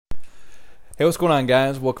Hey, what's going on,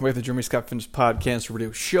 guys? Welcome back to the Jeremy Scott Fitness Podcast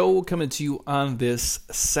Radio Show, coming to you on this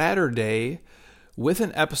Saturday with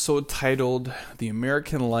an episode titled "The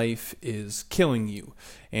American Life is Killing You."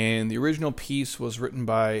 And the original piece was written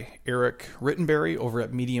by Eric Rittenberry over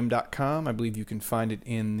at Medium.com. I believe you can find it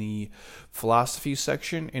in the philosophy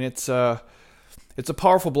section, and it's a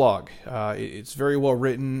powerful blog. It's very well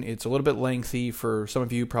written. It's a little bit lengthy for some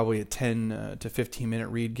of you, probably a 10 to 15 minute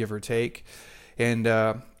read, give or take. And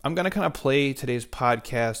I'm going to kind of play today's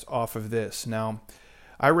podcast off of this. Now,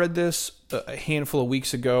 I read this a handful of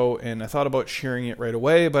weeks ago, and I thought about sharing it right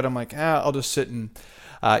away, but I'm like, I'll just sit and,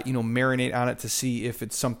 marinate on it to see if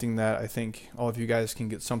it's something that I think all of you guys can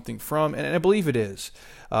get something from. And I believe it is.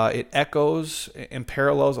 It echoes and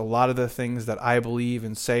parallels a lot of the things that I believe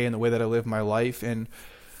and say in the way that I live my life. And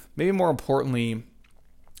maybe more importantly,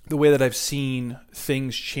 the way that I've seen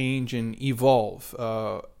things change and evolve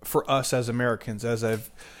for us as Americans. As I've,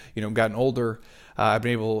 gotten older, I've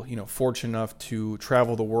been able, fortunate enough to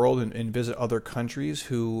travel the world and visit other countries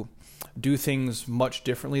who do things much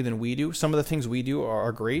differently than we do. Some of the things we do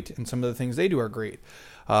are great, and some of the things they do are great.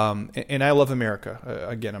 And I love America.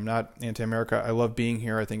 Again, I'm not anti-America. I love being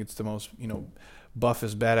here. I think it's the most,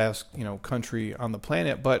 buffest, badass, country on the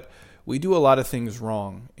planet. But we do a lot of things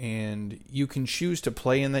wrong, and you can choose to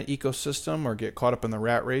play in that ecosystem or get caught up in the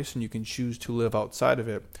rat race, and you can choose to live outside of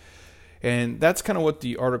it. And that's kind of what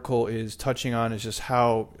the article is touching on, is just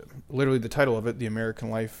how, literally the title of it, "The American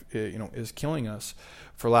Life, is Killing Us,"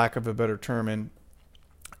 for lack of a better term. And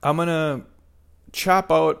I'm going to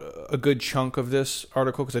chop out a good chunk of this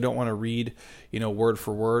article because I don't want to read, word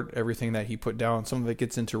for word everything that he put down. Some of it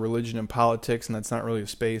gets into religion and politics, and that's not really a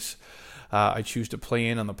space I choose to play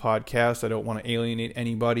in on the podcast. I don't want to alienate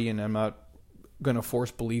anybody, and I'm not going to force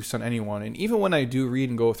beliefs on anyone. And even when I do read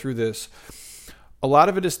and go through this, a lot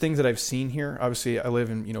of it is things that I've seen here. Obviously, I live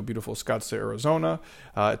in beautiful Scottsdale, Arizona.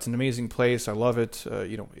 It's an amazing place. I love it.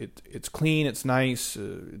 It's clean. It's nice.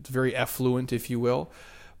 It's very affluent, if you will.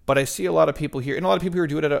 But I see a lot of people here, and a lot of people here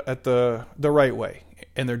do it at the right way,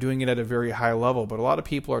 and they're doing it at a very high level. But a lot of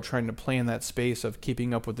people are trying to play in that space of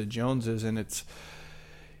keeping up with the Joneses, and it's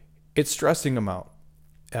stressing them out.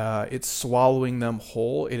 It's swallowing them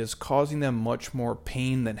whole. It is causing them much more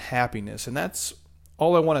pain than happiness. And that's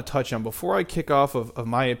all I want to touch on. Before I kick off of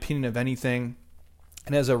my opinion of anything,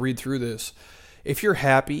 and as I read through this, if you're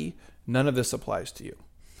happy, none of this applies to you.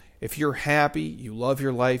 If you're happy, you love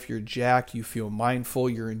your life, you're jacked, you feel mindful,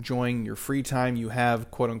 you're enjoying your free time, you have,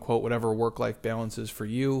 quote unquote, whatever work-life balance is for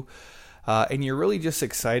you, and you're really just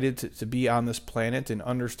excited to be on this planet and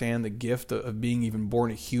understand the gift of being even born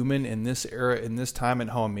a human in this era, in this time,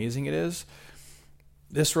 and how amazing it is,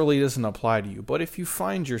 this really doesn't apply to you. But if you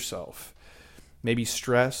find yourself maybe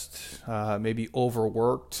stressed, maybe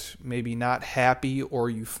overworked, maybe not happy, or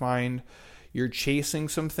you find you're chasing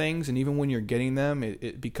some things, and even when you're getting them,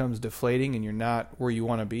 it becomes deflating and you're not where you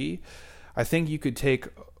want to be, I think you could take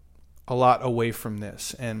a lot away from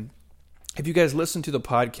this. And if you guys listen to the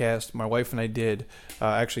podcast my wife and I did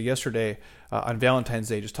actually yesterday on Valentine's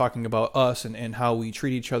Day, just talking about us and how we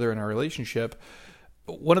treat each other in our relationship,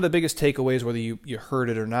 one of the biggest takeaways, whether you heard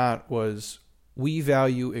it or not, was we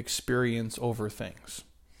value experience over things.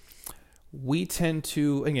 We tend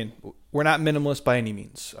to, again, we're not minimalist by any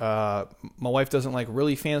means. My wife doesn't like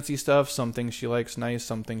really fancy stuff. Some things she likes nice,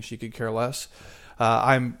 some things she could care less.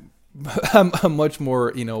 I'm much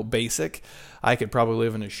more, basic. I could probably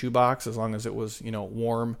live in a shoebox as long as it was,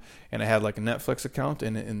 warm, and I had like a Netflix account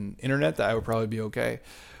and internet, that I would probably be okay.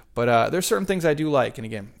 But there's certain things I do like. And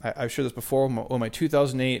again, I've shared this before. My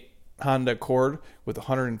 2008 Honda Accord with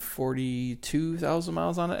 142,000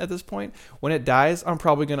 miles on it at this point, when it dies, I'm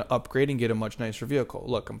probably going to upgrade and get a much nicer vehicle.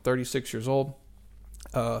 Look, I'm 36 years old.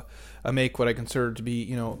 I make what I consider to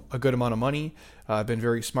be, a good amount of money. I've been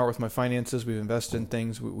very smart with my finances. We've invested in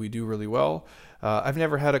things we do really well. I've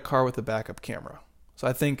never had a car with a backup camera. So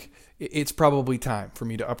I think it's probably time for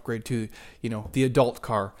me to upgrade to, the adult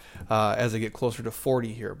car as I get closer to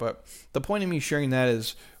 40 here. But the point of me sharing that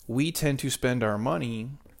is we tend to spend our money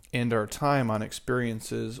and our time on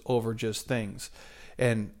experiences over just things.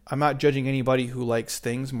 And I'm not judging anybody who likes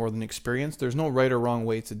things more than experience. There's no right or wrong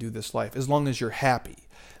way to do this life, as long as you're happy.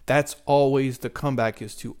 That's always the comeback,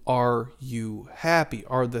 is to, are you happy?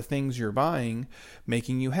 Are the things you're buying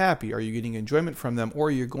making you happy? Are you getting enjoyment from them?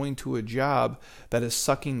 Or you're going to a job that is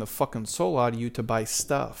sucking the fucking soul out of you to buy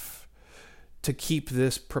stuff, to keep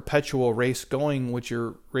this perpetual race going, which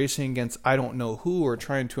you're racing against I don't know who or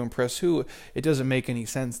trying to impress who. It doesn't make any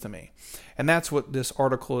sense to me. And that's what this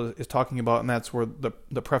article is talking about, and that's where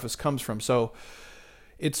the preface comes from. So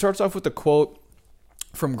it starts off with the quote,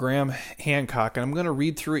 from Graham Hancock, and I'm going to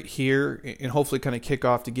read through it here and hopefully kind of kick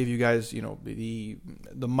off to give you guys, the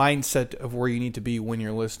mindset of where you need to be when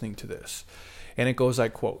you're listening to this. And it goes, I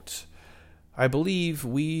quote, "I believe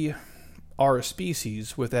we are a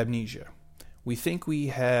species with amnesia. I think we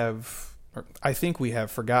have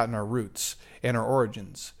forgotten our roots and our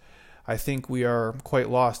origins. I think we are quite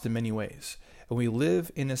lost in many ways. And we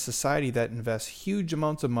live in a society that invests huge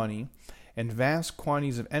amounts of money and vast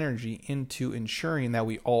quantities of energy into ensuring that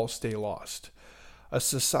we all stay lost. A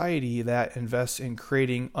society that invests in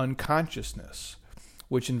creating unconsciousness,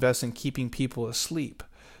 which invests in keeping people asleep.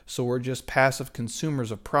 So we're just passive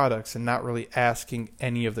consumers of products and not really asking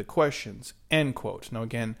any of the questions." End quote. Now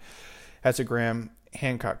again, that's a Graham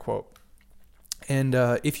Hancock quote. And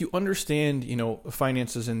if you understand,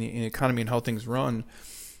 finances and the economy and how things run,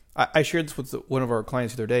 I shared this with one of our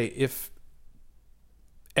clients the other day. If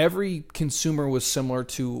every consumer was similar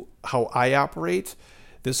to how I operate,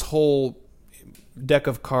 this whole deck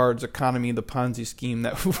of cards economy, the Ponzi scheme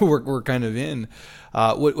that we're kind of in,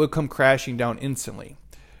 would come crashing down instantly.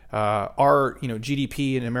 Our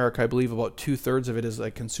GDP in America, I believe about 2/3 of it is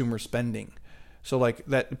like consumer spending. So like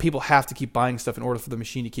that, people have to keep buying stuff in order for the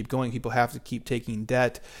machine to keep going. People have to keep taking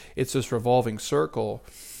debt. It's this revolving circle.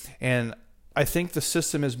 And I think the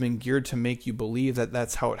system has been geared to make you believe that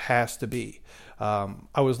that's how it has to be.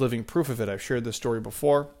 I was living proof of it. I've shared this story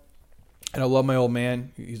before. And I love my old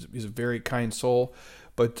man. He's a very kind soul.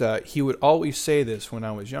 But he would always say this when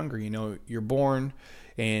I was younger. You're born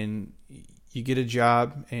and you get a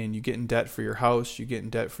job and you get in debt for your house, you get in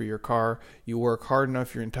debt for your car, you work hard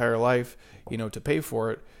enough your entire life, to pay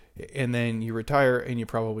for it, and then you retire and you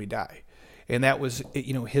probably die. And that was,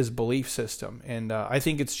 his belief system. And I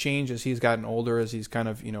think it's changed as he's gotten older, as he's kind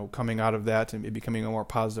of, coming out of that and becoming a more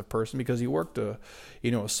positive person, because he worked a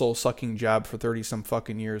soul-sucking job for 30 some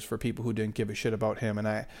fucking years for people who didn't give a shit about him. And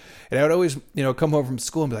I would always, come home from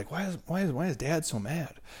school and be like, why is Dad so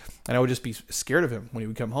mad? And I would just be scared of him when he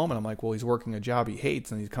would come home. And I'm like, well, he's working a job he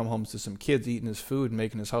hates, and he's come home to some kids eating his food and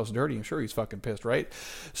making his house dirty. I'm sure he's fucking pissed, right?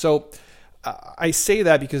 So I say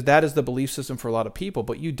that because that is the belief system for a lot of people,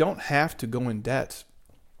 but you don't have to go in debt,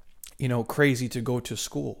 crazy to go to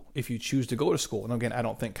school if you choose to go to school. And again, I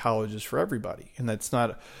don't think college is for everybody, and it's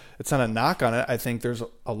not a knock on it. I think there's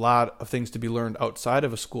a lot of things to be learned outside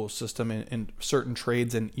of a school system, and certain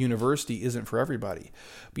trades and university isn't for everybody.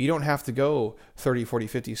 But you don't have to go 30, 40,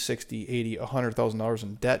 50, 60, 80, $100,000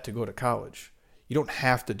 in debt to go to college. You don't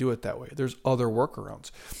have to do it that way. There's other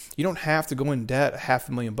workarounds. You don't have to go in debt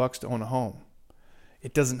 $500,000 to own a home.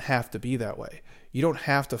 It doesn't have to be that way. You don't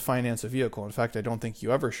have to finance a vehicle. In fact, I don't think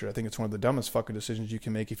you ever should. I think it's one of the dumbest fucking decisions you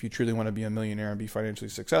can make if you truly want to be a millionaire and be financially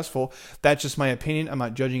successful. That's just my opinion. I'm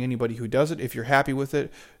not judging anybody who does it. If you're happy with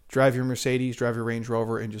it, drive your Mercedes, drive your Range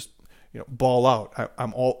Rover, and just ball out.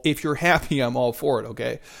 If you're happy, I'm all for it,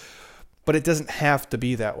 okay? But it doesn't have to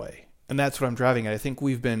be that way. And that's what I'm driving at. I think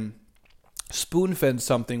we've been spoon-fed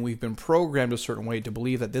something. We've been programmed a certain way to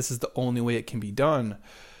believe that this is the only way it can be done.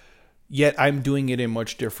 Yet I'm doing it in a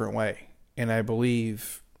much different way. And I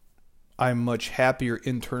believe I'm much happier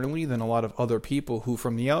internally than a lot of other people who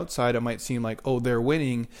from the outside it might seem like, oh, they're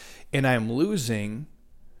winning and I'm losing,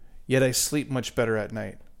 yet I sleep much better at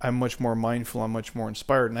night. I'm much more mindful, I'm much more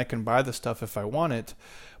inspired, and I can buy the stuff if I want it,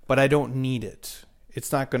 but I don't need it.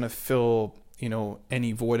 It's not going to fill,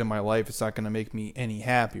 any void in my life. It's not going to make me any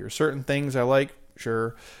happier. Certain things I like,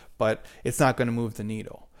 sure, but it's not going to move the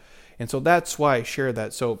needle. And so that's why I share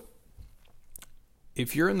that. So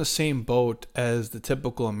if you're in the same boat as the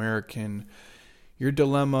typical American, your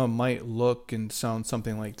dilemma might look and sound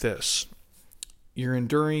something like this. You're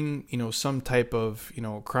enduring, some type of,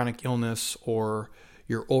 chronic illness, or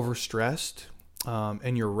you're overstressed,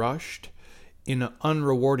 and you're rushed in an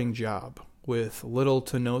unrewarding job with little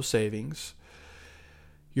to no savings.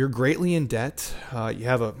 You're greatly in debt. You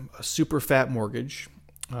have a super fat mortgage,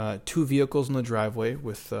 2 vehicles in the driveway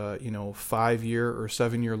with 5-year or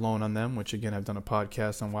 7-year loan on them, which again, I've done a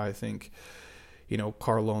podcast on why I think,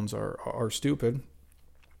 car loans are stupid.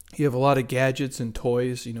 You have a lot of gadgets and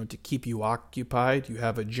toys, to keep you occupied. You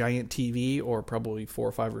have a giant TV, or probably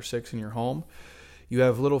 4, 5, or 6 in your home. You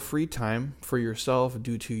have little free time for yourself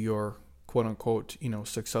due to your quote unquote,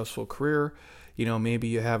 successful career. Maybe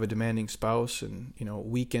you have a demanding spouse, and,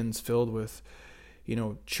 weekends filled with,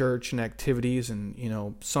 church and activities,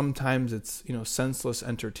 and, sometimes it's, senseless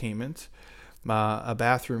entertainment, a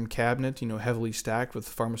bathroom cabinet, heavily stacked with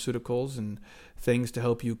pharmaceuticals and things to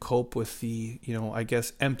help you cope with the,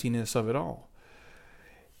 emptiness of it all.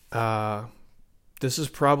 This is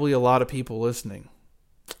probably a lot of people listening.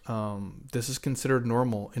 This is considered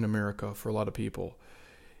normal in America for a lot of people.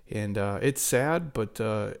 And it's sad, but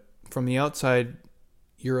from the outside,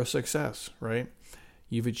 you're a success, right?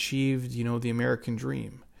 You've achieved, the American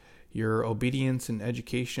dream. Your obedience and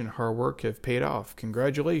education and hard work have paid off.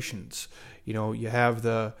 Congratulations. You have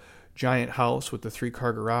the giant house with the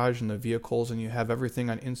 3-car garage and the vehicles, and you have everything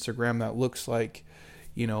on Instagram that looks like,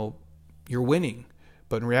 you're winning.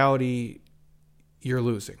 But in reality, you're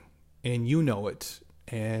losing. And you know it.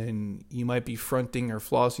 And you might be fronting or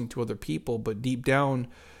flossing to other people, but deep down,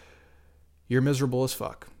 you're miserable as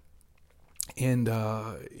fuck. And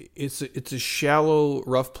it's a shallow,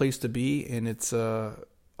 rough place to be, and it's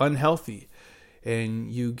unhealthy.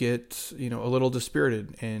 And you get, a little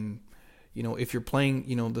dispirited. And, if you're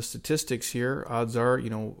playing, the statistics here, odds are,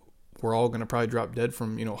 we're all going to probably drop dead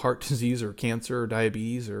from, heart disease or cancer or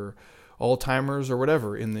diabetes or Alzheimer's or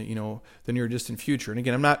whatever in the near distant future. And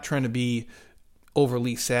again, I'm not trying to be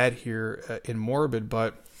overly sad here and morbid,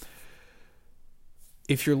 but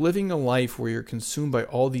if you're living a life where you're consumed by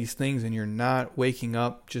all these things and you're not waking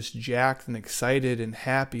up just jacked and excited and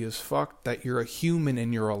happy as fuck that you're a human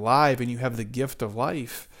and you're alive and you have the gift of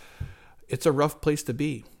life, it's a rough place to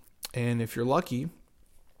be. And if you're lucky,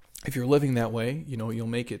 if you're living that way, you'll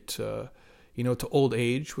make it, to old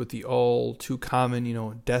age with the all too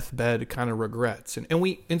common, deathbed kind of regrets.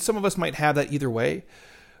 And some of us might have that either way.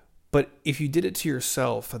 But if you did it to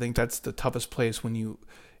yourself, I think that's the toughest place when you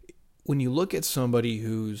look at somebody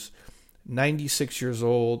who's 96 years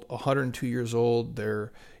old, 102 years old,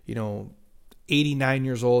 they're, 89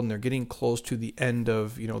 years old, and they're getting close to the end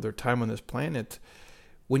of, their time on this planet.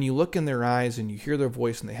 When you look in their eyes and you hear their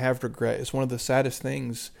voice and they have regret, it's one of the saddest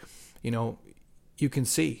things, you can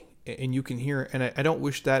see and you can hear. And I don't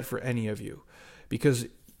wish that for any of you, because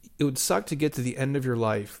it would suck to get to the end of your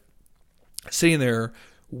life sitting there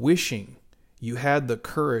wishing you had the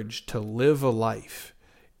courage to live a life,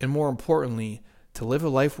 and more importantly, to live a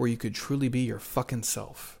life where you could truly be your fucking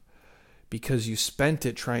self, because you spent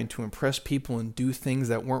it trying to impress people and do things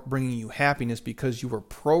that weren't bringing you happiness because you were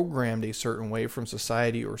programmed a certain way from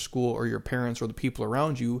society or school or your parents or the people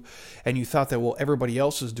around you, and you thought that, well, everybody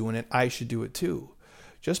else is doing it, I should do it too.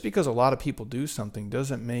 Just because a lot of people do something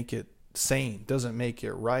doesn't make it sane, doesn't make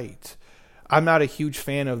it right. I'm not a huge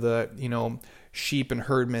fan of the, sheep and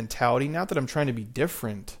herd mentality. Not that I'm trying to be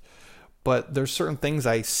different, but there's certain things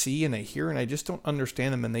I see and I hear and I just don't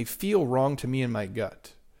understand them, and they feel wrong to me in my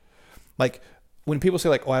gut. Like when people say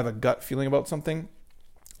like, oh, I have a gut feeling about something,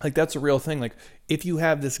 like that's a real thing. Like if you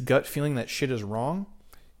have this gut feeling that shit is wrong,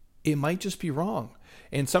 it might just be wrong.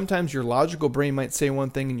 And sometimes your logical brain might say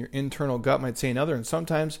one thing and your internal gut might say another. And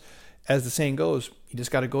sometimes, as the saying goes, you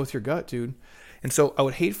just got to go with your gut, dude. And so I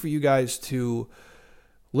would hate for you guys to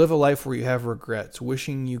live a life where you have regrets,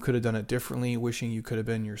 wishing you could have done it differently, wishing you could have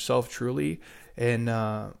been yourself truly, and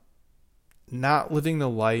not living the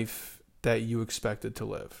life that you expected to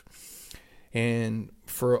live. And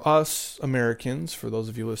for us Americans, for those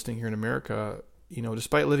of you listening here in America,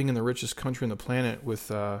 despite living in the richest country on the planet with,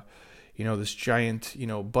 this giant,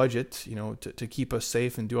 budget, to keep us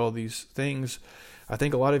safe and do all these things, I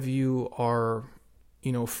think a lot of you are,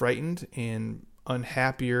 frightened and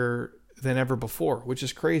unhappier than ever before, which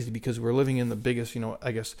is crazy because we're living in the biggest,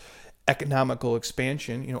 economical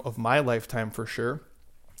expansion, of my lifetime for sure.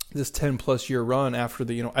 This 10 plus year run after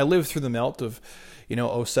the, I lived through the melt of,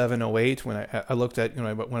 07, 08 when I looked at, when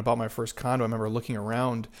I bought my first condo. I remember looking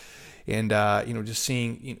around and, just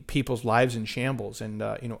seeing people's lives in shambles. And,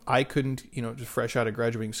 I couldn't, just fresh out of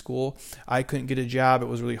graduating school, I couldn't get a job. It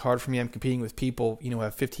was really hard for me. I'm competing with people, who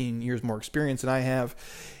have 15 years more experience than I have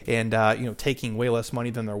and, taking way less money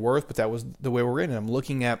than they're worth. But that was the way we're in. And I'm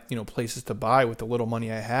looking at, places to buy with the little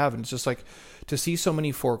money I have. And it's just like to see so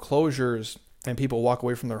many foreclosures and people walk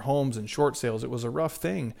away from their homes and short sales. It was a rough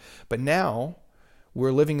thing. But now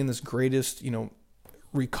we're living in this greatest,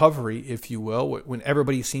 recovery, if you will, when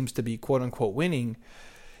everybody seems to be quote unquote winning.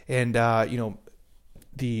 And,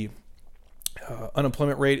 the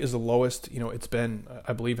unemployment rate is the lowest, it's been,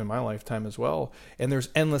 I believe, in my lifetime as well. And there's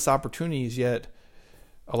endless opportunities, yet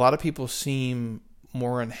a lot of people seem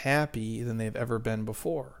more unhappy than they've ever been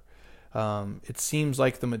before. It seems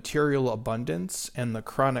like the material abundance and the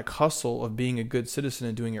chronic hustle of being a good citizen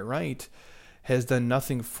and doing it right has done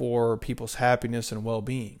nothing for people's happiness and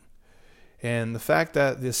well-being. And the fact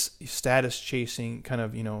that this status chasing kind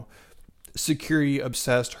of, security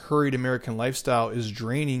obsessed, hurried American lifestyle is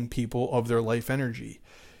draining people of their life energy.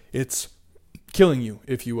 It's killing you,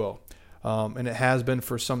 if you will. And it has been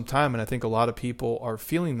for some time. And I think a lot of people are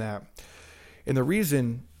feeling that. And the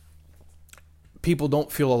reason people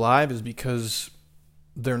don't feel alive is because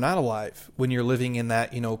they're not alive when you're living in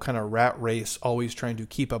that, kind of rat race, always trying to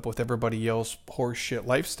keep up with everybody else horseshit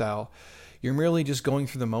lifestyle. You're merely just going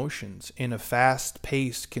through the motions in a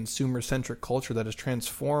fast-paced, consumer-centric culture that has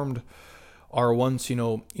transformed our once,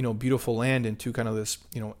 beautiful land into kind of this,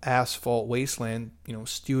 asphalt wasteland,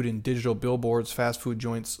 stewed in digital billboards, fast food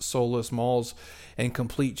joints, soulless malls, and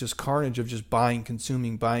complete just carnage of just buying,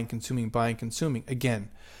 consuming. Again,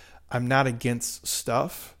 I'm not against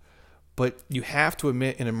stuff, but you have to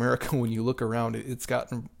admit in America, when you look around, it's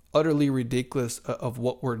gotten utterly ridiculous of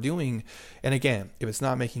what we're doing. And again, if it's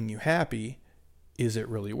not making you happy, is it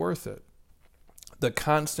really worth it? The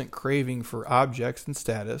constant craving for objects and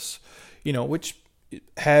status, which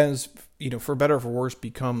has, for better or for worse,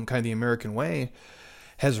 become kind of the American way,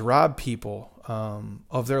 has robbed people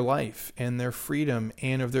of their life and their freedom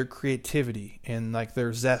and of their creativity and like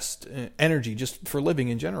their zest, energy, just for living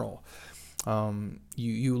in general.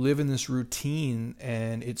 You live in this routine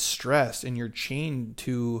and it's stress, and you're chained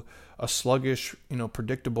to a sluggish,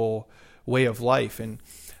 predictable way of life. And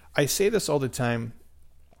I say this all the time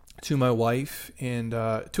to my wife and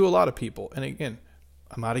to a lot of people. And again,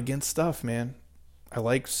 I'm not against stuff, man. I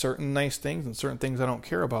like certain nice things and certain things I don't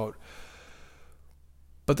care about.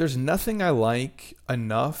 But there's nothing I like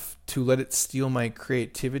enough to let it steal my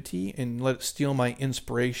creativity and let it steal my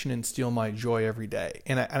inspiration and steal my joy every day.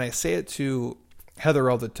 And I say it to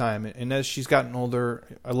Heather all the time. And as she's gotten older,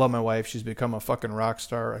 I love my wife. She's become a fucking rock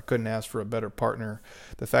star. I couldn't ask for a better partner.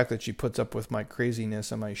 The fact that she puts up with my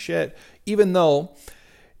craziness and my shit, even though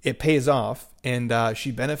it pays off and she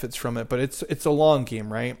benefits from it, but it's a long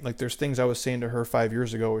game, right? Like there's things I was saying to her 5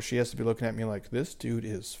 years ago where she has to be looking at me like, this dude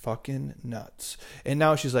is fucking nuts. And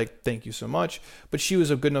now she's like, thank you so much. But she was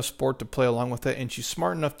a good enough sport to play along with it, and she's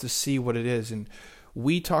smart enough to see what it is. And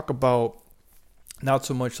we talk about not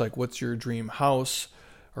so much like what's your dream house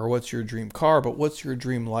or what's your dream car, but what's your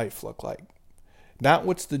dream life look like? Not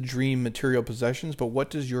what's the dream material possessions, but what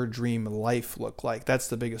does your dream life look like? That's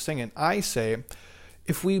the biggest thing. And I say,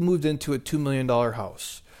 if we moved into a $2 million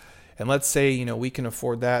house, and let's say, we can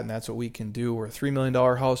afford that and that's what we can do, or a $3 million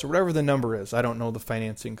house or whatever the number is. I don't know the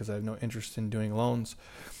financing because I have no interest in doing loans.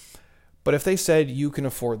 But if they said you can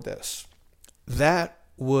afford this, that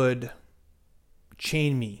would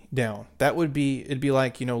chain me down. It'd be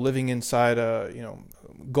like, living inside a,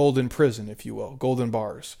 golden prison, if you will, golden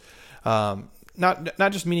bars.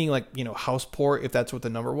 Not just meaning like, house poor, if that's what the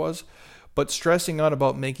number was, but stressing out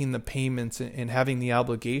about making the payments and having the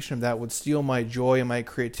obligation of that would steal my joy and my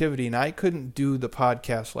creativity. And I couldn't do the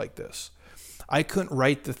podcast like this. I couldn't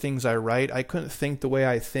write the things I write. I couldn't think the way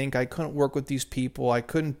I think. I couldn't work with these people. I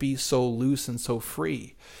couldn't be so loose and so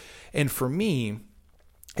free. And for me,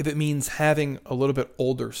 if it means having a little bit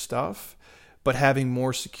older stuff, but having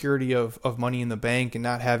more security of money in the bank and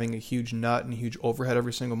not having a huge nut and a huge overhead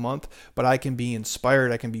every single month, but I can be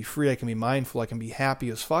inspired, I can be free, I can be mindful, I can be happy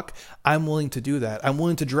as fuck, I'm willing to do that. I'm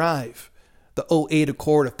willing to drive the '08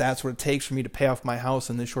 Accord if that's what it takes for me to pay off my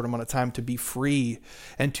house in this short amount of time, to be free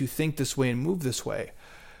and to think this way and move this way.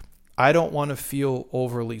 I don't want to feel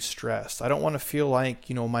overly stressed. I don't want to feel like,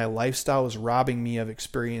 my lifestyle is robbing me of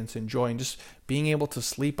experience and joy and just being able to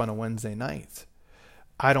sleep on a Wednesday night.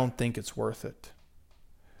 I don't think it's worth it.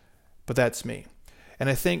 But that's me. And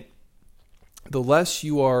I think the less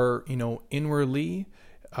you are, inwardly,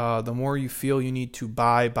 the more you feel you need to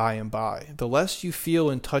buy. The less you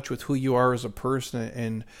feel in touch with who you are as a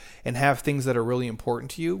person and have things that are really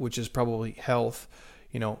important to you, which is probably health,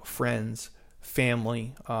 friends,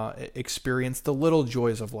 family, experience, the little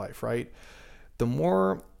joys of life, right? The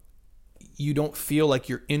more you don't feel like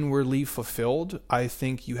you're inwardly fulfilled, I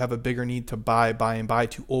think you have a bigger need to buy,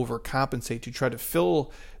 to overcompensate, to try to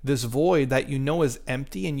fill this void that is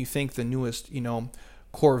empty, and you think the newest,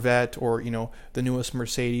 Corvette or, the newest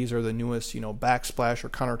Mercedes or the newest, backsplash or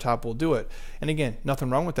countertop will do it. And again, nothing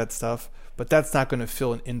wrong with that stuff, but that's not going to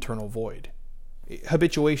fill an internal void.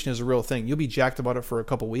 Habituation is a real thing. You'll be jacked about it for a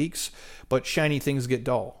couple weeks, but shiny things get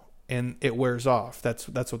dull and it wears off. That's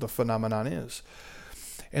what the phenomenon is.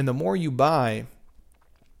 And the more you buy,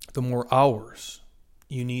 the more hours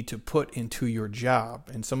you need to put into your job.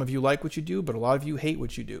 And some of you like what you do, but a lot of you hate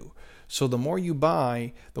what you do. So the more you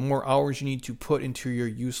buy, the more hours you need to put into your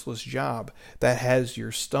useless job that has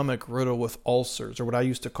your stomach riddled with ulcers, or what I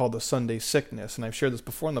used to call the Sunday sickness. And I've shared this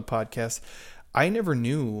before in the podcast. I never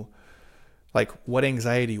knew what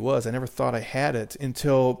anxiety was. I never thought I had it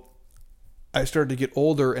until I started to get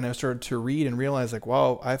older and I started to read and realize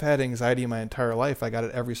wow, I've had anxiety my entire life. I got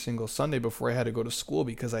it every single Sunday before I had to go to school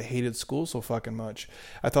because I hated school so fucking much.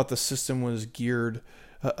 I thought the system was geared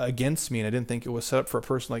against me, and I didn't think it was set up for a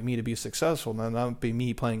person like me to be successful. Now, that would be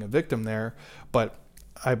me playing a victim there, but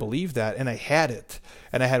I believe that, and I had it.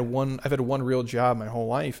 And I've had one real job my whole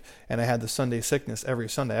life, and I had the Sunday sickness every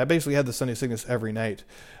Sunday. I basically had the Sunday sickness every night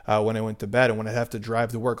when I went to bed and when I'd have to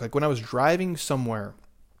drive to work. Like when I was driving somewhere,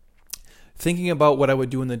 thinking about what I would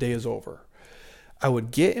do when the day is over, I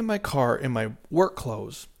would get in my car in my work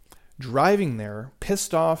clothes, driving there,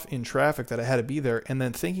 pissed off in traffic that I had to be there, and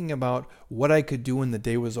then thinking about what I could do when the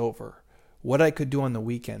day was over, what I could do on the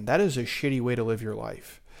weekend. That is a shitty way to live your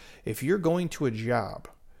life. If you're going to a job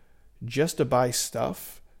just to buy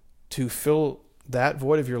stuff to fill that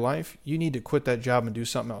void of your life, you need to quit that job and do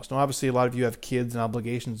something else. Now, obviously, a lot of you have kids and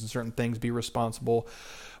obligations and certain things, be responsible.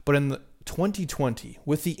 But in the 2020,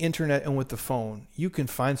 with the internet and with the phone, you can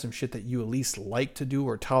find some shit that you at least like to do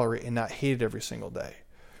or tolerate and not hate it every single day.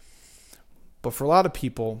 But for a lot of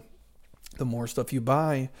people, the more stuff you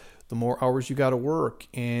buy, the more hours you got to work.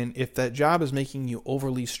 And if that job is making you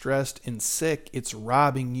overly stressed and sick, it's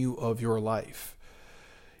robbing you of your life.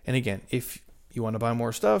 And again, if you want to buy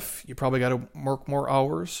more stuff, you probably got to work more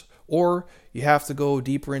hours, or you have to go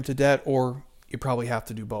deeper into debt, or you probably have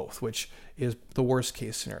to do both, which is the worst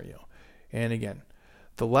case scenario. And again,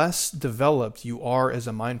 the less developed you are as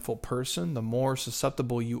a mindful person, the more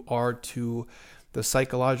susceptible you are to the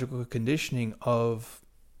psychological conditioning of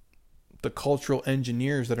the cultural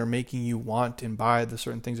engineers that are making you want and buy the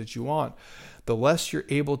certain things that you want. The less you're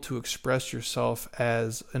able to express yourself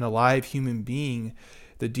as an alive human being,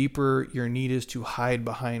 the deeper your need is to hide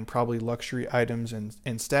behind probably luxury items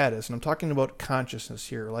and status. And I'm talking about consciousness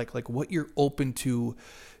here, like what you're open to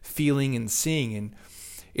feeling and seeing. And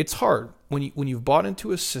it's hard when you've bought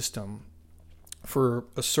into a system for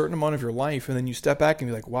a certain amount of your life, and then you step back and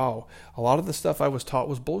be like, wow, a lot of the stuff I was taught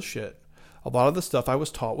was bullshit. A lot of the stuff I was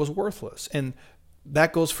taught was worthless. And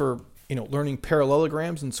that goes for, learning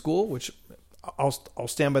parallelograms in school, which I'll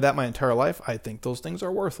stand by that my entire life. I think those things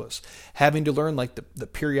are worthless. Having to learn like the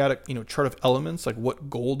periodic, chart of elements, like what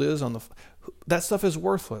gold is that stuff is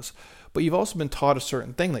worthless. But you've also been taught a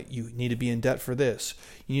certain thing, that you need to be in debt for this.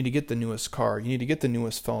 You need to get the newest car. You need to get the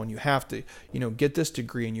newest phone. You have to, get this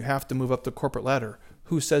degree, and you have to move up the corporate ladder.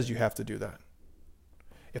 Who says you have to do that?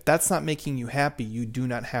 If that's not making you happy, you do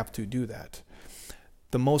not have to do that.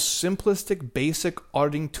 The most simplistic, basic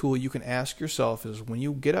auditing tool you can ask yourself is when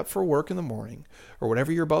you get up for work in the morning or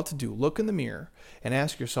whatever you're about to do, look in the mirror and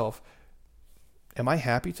ask yourself, am I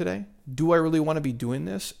happy today? Do I really want to be doing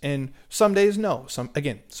this? And some days, no. Some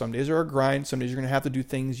days are a grind. Some days you're going to have to do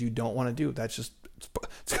things you don't want to do.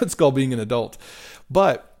 It's called being an adult.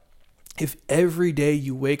 But if every day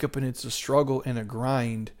you wake up and it's a struggle and a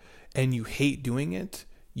grind and you hate doing it,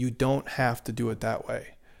 you don't have to do it that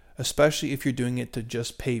way, especially if you're doing it to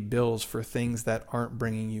just pay bills for things that aren't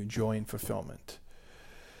bringing you joy and fulfillment.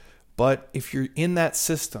 But if you're in that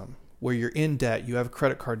system where you're in debt, you have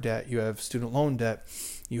credit card debt, you have student loan debt,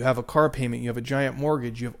 you have a car payment, you have a giant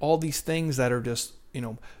mortgage, you have all these things that are just,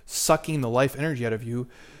 sucking the life energy out of you,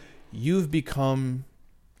 you've become,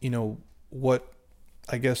 what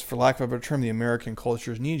I guess, for lack of a better term, the American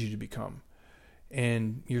culture needs you to become.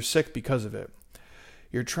 And you're sick because of it.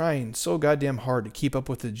 You're trying so goddamn hard to keep up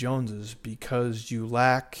with the Joneses because you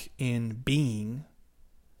lack in being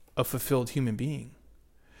a fulfilled human being.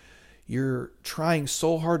 You're trying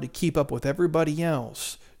so hard to keep up with everybody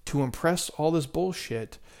else to impress all this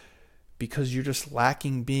bullshit because you're just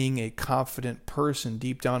lacking being a confident person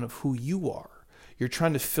deep down of who you are. You're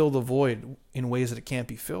trying to fill the void in ways that it can't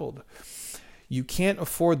be filled. You can't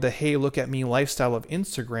afford the, hey, look at me lifestyle of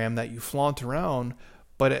Instagram that you flaunt around,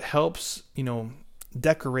 but it helps,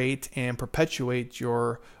 decorate and perpetuate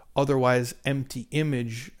your otherwise empty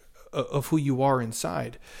image of who you are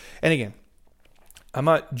inside. And again, I'm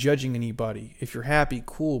not judging anybody. If you're happy,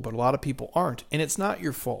 cool, but a lot of people aren't. And it's not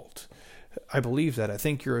your fault. I believe that. I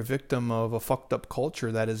think you're a victim of a fucked up culture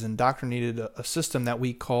that has indoctrinated a system that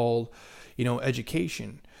we call,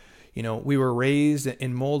 education. We were raised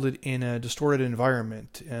and molded in a distorted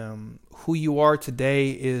environment. Who you are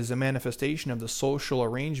today is a manifestation of the social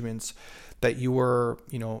arrangements that you were,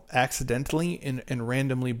 accidentally and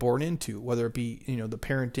randomly born into, whether it be, the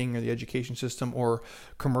parenting or the education system or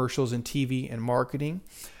commercials and TV and marketing.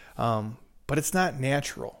 But it's not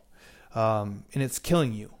natural. And it's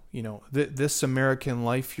killing you. This American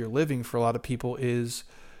life you're living for a lot of people is,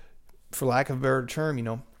 for lack of a better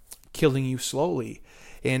term, killing you slowly.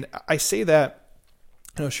 And I say that,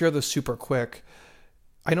 and I'll share this super quick.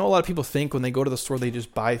 I know a lot of people think when they go to the store, they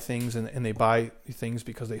just buy things and they buy things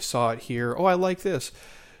because they saw it here. Oh, I like this.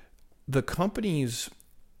 The companies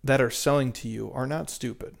that are selling to you are not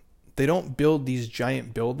stupid. They don't build these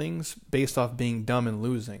giant buildings based off being dumb and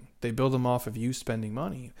losing. They build them off of you spending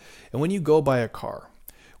money. And when you go buy a car,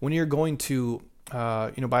 when you're going to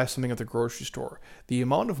buy something at the grocery store, the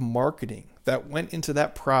amount of marketing that went into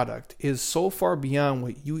that product is so far beyond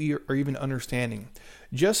what you are even understanding.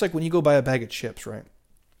 Just like when you go buy a bag of chips, right?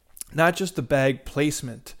 Not just the bag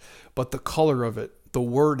placement, but the color of it, the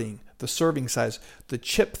wording, the serving size, the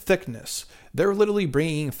chip thickness. They're literally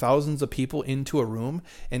bringing thousands of people into a room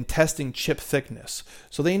and testing chip thickness.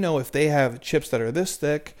 So they know if they have chips that are this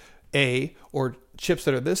thick, A, or chips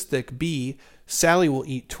that are this thick, B, Sally will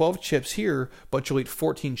eat 12 chips here, but you'll eat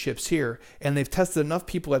 14 chips here. And they've tested enough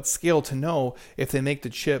people at scale to know if they make the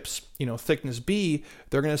chips, thickness B,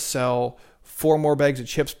 they're going to sell 4 more bags of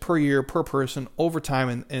chips per year, per person, over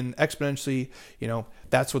time, and exponentially,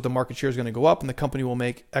 that's what the market share is going to go up, and the company will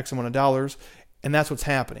make X amount of dollars, and that's what's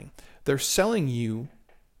happening. They're selling you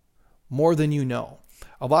more than you know.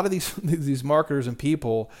 A lot of these marketers and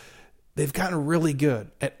people, they've gotten really good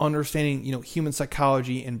at understanding, human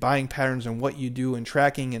psychology and buying patterns and what you do and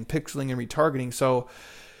tracking and pixeling and retargeting. So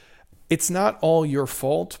it's not all your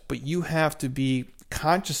fault, but you have to be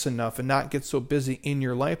conscious enough and not get so busy in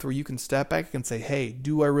your life where you can step back and say, hey,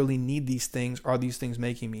 do I really need these things? Are these things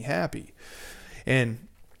making me happy? And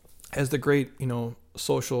as the great,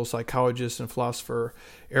 social psychologist and philosopher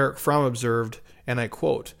Erich Fromm observed, and I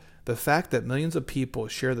quote, "The fact that millions of people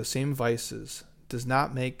share the same vices does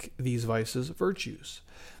not make these vices virtues.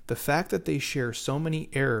 The fact that they share so many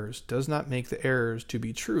errors does not make the errors to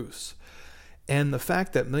be truths. And the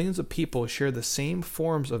fact that millions of people share the same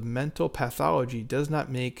forms of mental pathology does not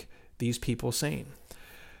make these people sane."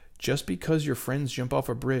 Just because your friends jump off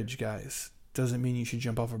a bridge, guys, doesn't mean you should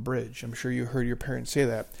jump off a bridge. I'm sure you heard your parents say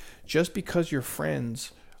that. Just because your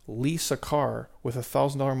friends lease a car with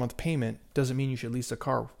 $1,000 a month payment doesn't mean you should lease a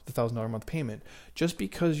car with $1,000 a month payment. Just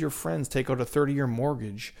because your friends take out a 30-year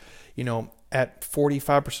mortgage, at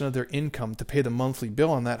 45% of their income to pay the monthly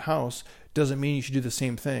bill on that house doesn't mean you should do the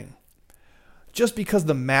same thing. Just because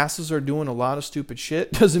the masses are doing a lot of stupid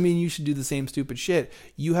shit doesn't mean you should do the same stupid shit.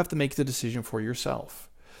 You have to make the decision for yourself.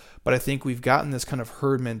 But I think we've gotten this kind of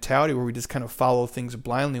herd mentality where we just kind of follow things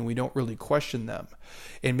blindly and we don't really question them.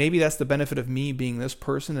 And maybe that's the benefit of me being this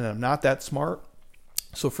person and I'm not that smart.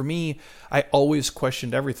 So for me, I always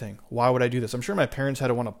questioned everything. Why would I do this? I'm sure my parents had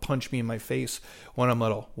to want to punch me in my face when I'm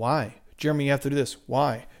little. Why? Jeremy, you have to do this.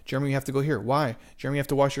 Why? Jeremy, you have to go here. Why? Jeremy, you have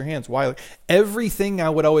to wash your hands. Why? Everything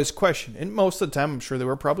I would always question. And most of the time, I'm sure they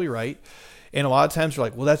were probably right. And a lot of times you're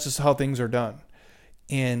like, well, that's just how things are done.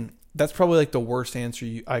 And that's probably like the worst answer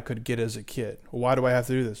I could get as a kid. Why do I have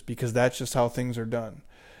to do this? Because that's just how things are done.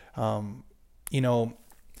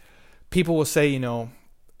 People will say,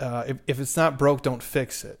 if it's not broke, don't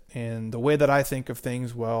fix it. And the way that I think of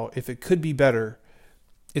things, well, if it could be better,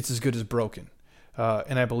 it's as good as broken.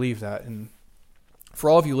 And I believe that. And for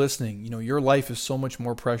all of you listening, your life is so much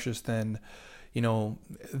more precious than,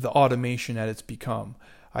 the automation that it's become.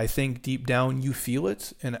 I think deep down you feel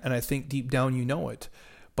it, and I think deep down you know it.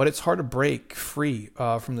 But it's hard to break free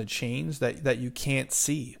from the chains that you can't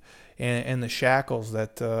see and the shackles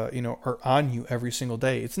that are on you every single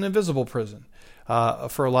day. It's an invisible prison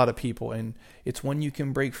for a lot of people, and it's one you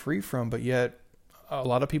can break free from, but yet a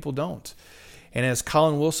lot of people don't. And as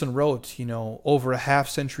Colin Wilson wrote, over a half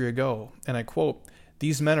century ago, and I quote,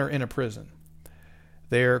 "These men are in a prison.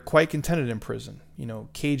 They are quite contented in prison.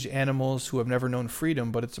 Caged animals who have never known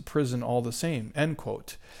freedom, but it's a prison all the same," end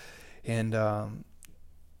quote. And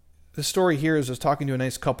the story here is I was talking to a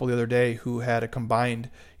nice couple the other day who had a combined,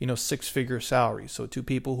 6-figure salary. So 2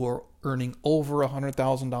 people who are earning over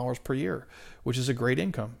 $100,000 per year, which is a great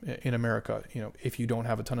income in America, if you don't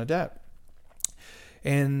have a ton of debt.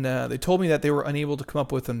 And they told me that they were unable to come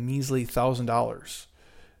up with a measly $1,000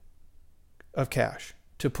 of cash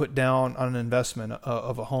to put down on an investment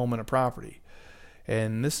of a home and a property.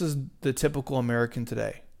 And this is the typical American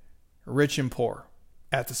today, rich and poor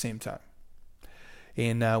at the same time.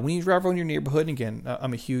 And when you drive around your neighborhood, and again,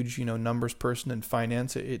 I'm a huge, numbers person and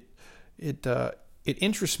finance. It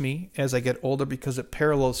interests me as I get older because it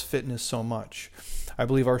parallels fitness so much. I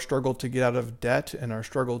believe our struggle to get out of debt and our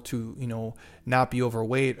struggle to, not be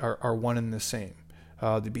overweight are one and the same.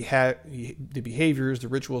 The behaviors, the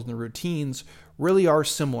rituals, and the routines really are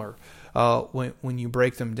similar when you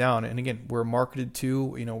break them down. And again, we're marketed to,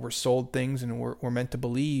 we're sold things, and we're meant to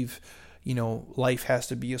believe life has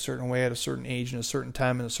to be a certain way at a certain age and a certain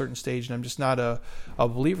time and a certain stage. And I'm just not a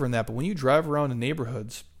believer in that. But when you drive around in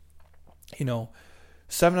neighborhoods,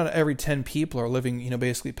 7 out of every 10 people are living,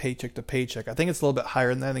 basically paycheck to paycheck. I think it's a little bit higher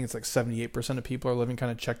than that. I think it's like 78% of people are living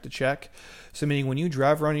kind of check to check. So meaning when you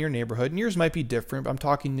drive around in your neighborhood, and yours might be different, but I'm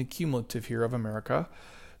talking the cumulative here of America,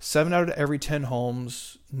 7 out of every 10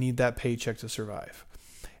 homes need that paycheck to survive.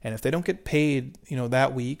 And if they don't get paid,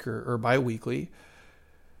 that week or bi-weekly,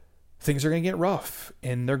 things are going to get rough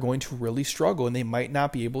and they're going to really struggle and they might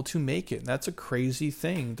not be able to make it. And that's a crazy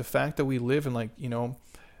thing. The fact that we live in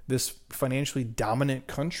this financially dominant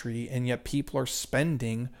country and yet people are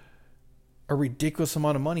spending a ridiculous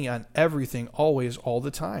amount of money on everything, always, all the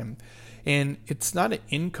time. And it's not an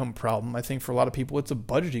income problem. I think for a lot of people, it's a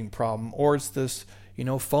budgeting problem, or it's this,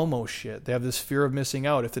 FOMO shit. They have this fear of missing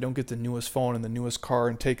out if they don't get the newest phone and the newest car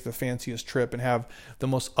and take the fanciest trip and have the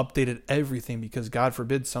most updated everything, because God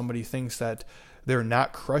forbid somebody thinks that they're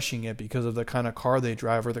not crushing it because of the kind of car they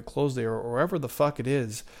drive or the clothes they wear or wherever the fuck it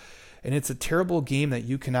is. And it's a terrible game that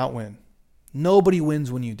you cannot win. Nobody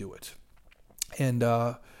wins when you do it. And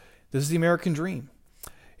this is the American dream.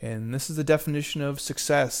 And this is the definition of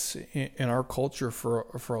success in our culture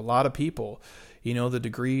for a lot of people. The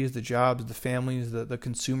degrees, the jobs, the families, the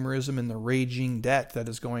consumerism, and the raging debt that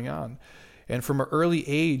is going on. And from an early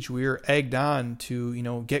age, we are egged on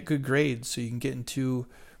to, get good grades so you can get into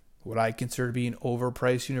what I consider to be an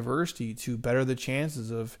overpriced university to better the chances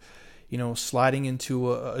of, sliding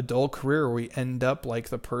into a dull career where we end up like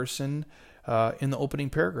the person in the opening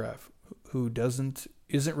paragraph who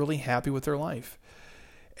isn't really happy with their life.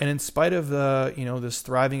 And in spite of the, this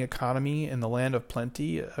thriving economy in the land of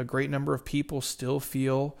plenty, a great number of people still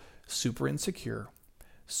feel super insecure,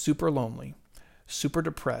 super lonely, super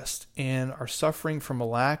depressed, and are suffering from a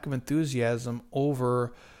lack of enthusiasm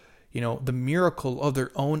over, the miracle of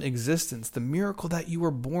their own existence. The miracle that you were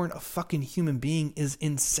born a fucking human being is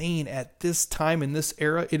insane at this time, in this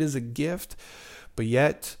era. It is a gift, but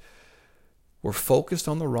yet we're focused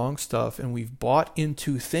on the wrong stuff, and we've bought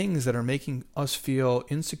into things that are making us feel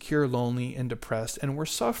insecure, lonely, and depressed, and we're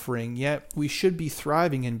suffering, yet we should be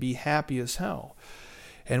thriving and be happy as hell.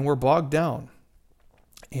 And we're bogged down.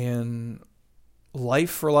 And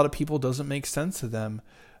life for a lot of people doesn't make sense to them.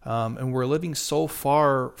 And we're living so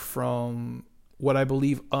far from what I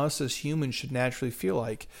believe us as humans should naturally feel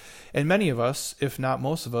like. And many of us, if not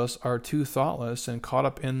most of us, are too thoughtless and caught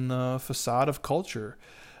up in the facade of culture.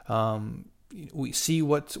 We see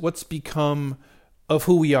what's become of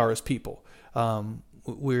who we are as people.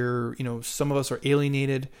 We're, some of us are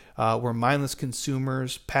alienated. We're mindless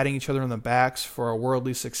consumers, patting each other on the backs for our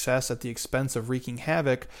worldly success at the expense of wreaking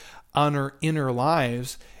havoc on our inner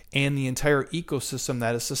lives and the entire ecosystem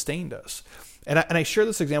that has sustained us. And I share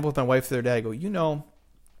this example with my wife the other day. I go,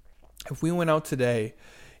 if we went out today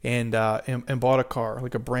and bought a car,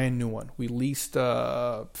 like a brand new one. We leased,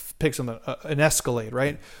 pick something, an Escalade,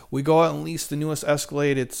 right? We go out and lease the newest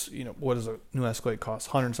Escalade. It's, what does a new Escalade cost?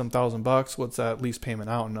 $100-some thousand. What's that lease payment?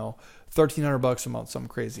 I don't know. $1,300 a month, something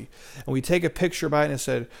crazy. And we take a picture by it and it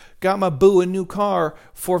said, got my boo a new car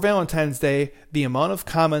for Valentine's Day. The amount of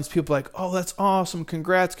comments, people like, oh, that's awesome.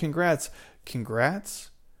 Congrats.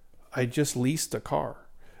 I just leased a car.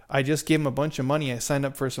 I just gave him a bunch of money. I signed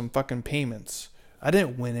up for some fucking payments. I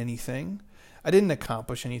didn't win anything. I didn't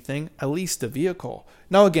accomplish anything. I leased a vehicle.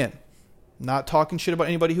 Now again, not talking shit about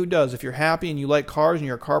anybody who does. If you're happy and you like cars and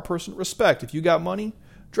you're a car person, respect. If you got money,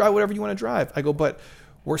 drive whatever you want to drive. I go, but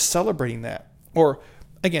we're celebrating that. Or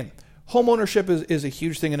again, home ownership is a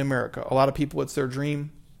huge thing in America. A lot of people, it's their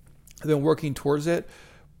dream. They're working towards it,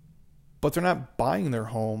 but they're not buying their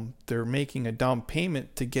home. They're making a down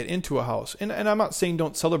payment to get into a house. And I'm not saying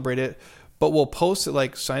don't celebrate it, but we'll post it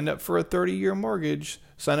like sign up for a 30-year mortgage,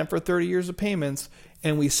 sign up for 30 years of payments,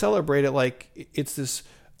 and we celebrate it like it's this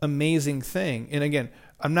amazing thing. And again,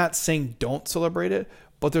 I'm not saying don't celebrate it,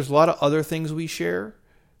 but there's a lot of other things we share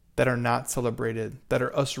that are not celebrated, that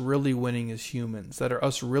are us really winning as humans, that are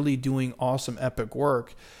us really doing awesome, epic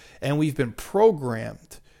work. And we've been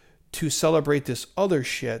programmed to celebrate this other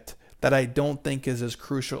shit that I don't think is as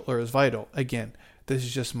crucial or as vital. Again, this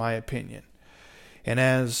is just my opinion. And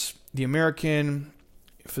as the American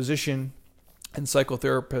physician and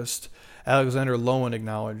psychotherapist Alexander Lowen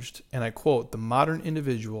acknowledged, and I quote, "The modern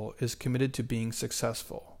individual is committed to being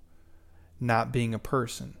successful, not being a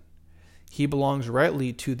person. He belongs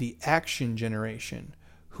rightly to the action generation,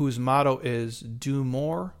 whose motto is do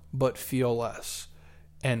more but feel less,"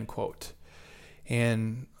 end quote.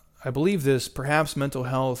 And I believe this, perhaps mental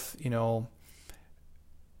health,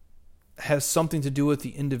 has something to do with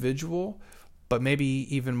the individual, but maybe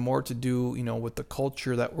even more to do, with the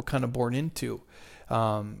culture that we're kind of born into.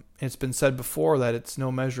 It's been said before that it's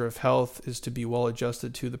no measure of health is to be well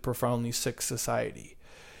adjusted to the profoundly sick society.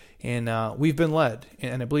 And we've been led,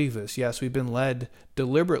 and I believe this, yes, we've been led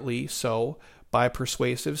deliberately so by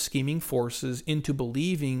persuasive, scheming forces into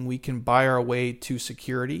believing we can buy our way to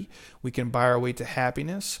security, we can buy our way to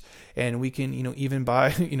happiness, and we can, even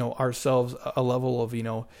buy, ourselves a level of,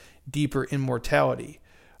 deeper immortality.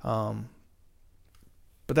 But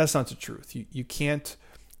that's not the truth. You can't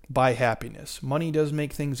buy happiness. Money does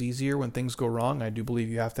make things easier when things go wrong. I do believe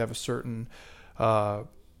you have to have a certain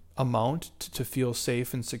amount to feel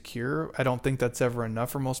safe and secure. I don't think that's ever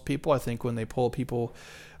enough for most people. I think when they pull people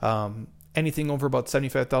anything over about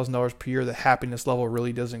 $75,000 per year, the happiness level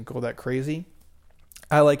really doesn't go that crazy.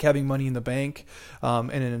 I like having money in the bank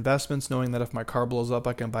and in investments, knowing that if my car blows up,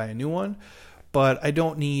 I can buy a new one. But I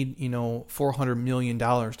don't need, $400 million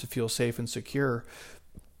to feel safe and secure.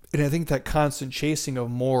 And I think that constant chasing of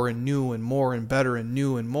more and new and more and better and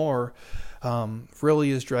new and more really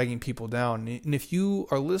is dragging people down. And if you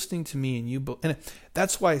are listening to me and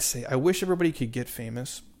that's why I say I wish everybody could get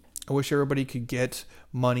famous. I wish everybody could get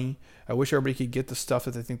money. I wish everybody could get the stuff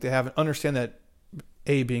that they think they have, and understand that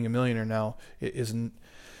being a millionaire now it's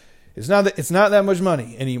not that much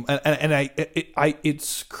money anymore. And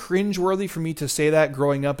it's cringeworthy for me to say that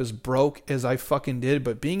growing up as broke as I fucking did,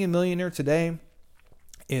 but being a millionaire today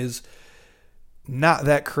is not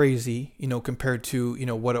that crazy, compared to,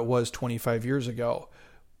 what it was 25 years ago,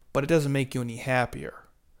 but it doesn't make you any happier.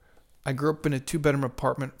 I grew up in a 2-bedroom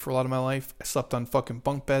apartment for a lot of my life. I slept on fucking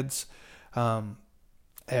bunk beds. I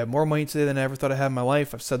have more money today than I ever thought I had in my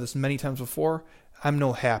life. I've said this many times before. I'm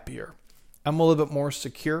no happier. I'm a little bit more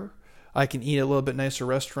secure. I can eat at a little bit nicer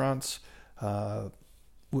restaurants. My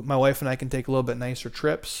wife and I can take a little bit nicer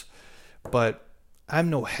trips, but I'm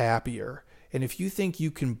no happier. And if you think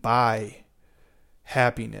you can buy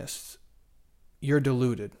happiness, you're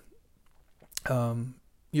deluded.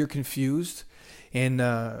 You're confused, and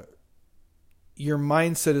your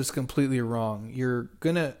mindset is completely wrong. You're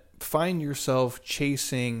going to find yourself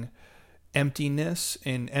chasing emptiness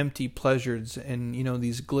and empty pleasures and,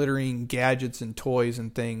 these glittering gadgets and toys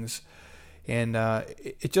and things. And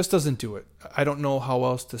it just doesn't do it. I don't know how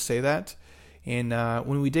else to say that. And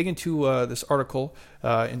when we dig into this article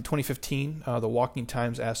in 2015, the Walking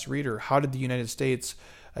Times asked the reader, how did the United States,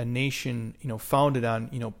 a nation founded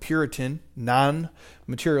on Puritan,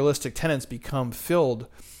 non-materialistic tenets, become filled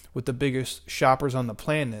with the biggest shoppers on the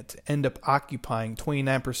planet, end up occupying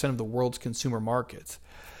 29% of the world's consumer market?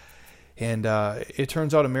 And it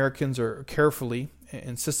turns out Americans are carefully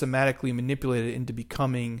and systematically manipulated into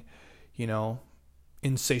becoming,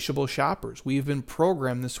 insatiable shoppers. We've been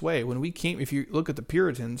programmed this way. When we came, if you look at the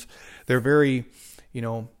Puritans, they're very,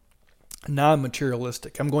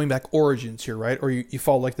 non-materialistic. I'm going back origins here, right? Or you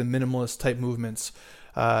follow like the minimalist type movements.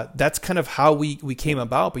 That's kind of how we came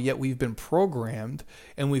about, but yet we've been programmed,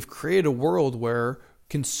 and we've created a world where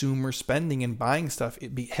consumer spending and buying stuff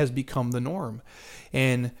has become the norm.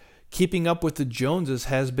 And keeping up with the Joneses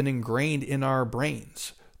has been ingrained in our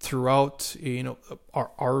brains throughout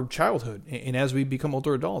our childhood, and as we become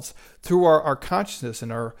older adults, through our consciousness,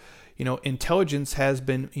 and our intelligence has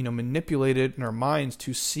been manipulated in our minds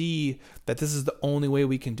to see that this is the only way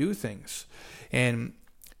we can do things. And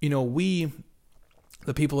we,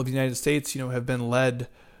 the people of the United States, have been led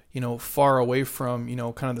far away from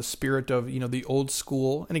kind of the spirit of the old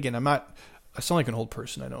school. And again, I sound like an old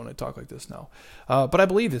person, I know, when I talk like this now. But I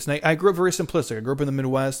believe this. And I grew up very simplistic. I grew up in the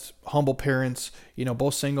Midwest, humble parents,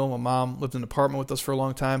 both single. My mom lived in an apartment with us for a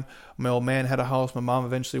long time. My old man had a house. My mom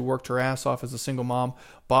eventually worked her ass off as a single mom,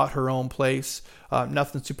 bought her own place.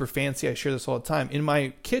 Nothing super fancy. I share this all the time. In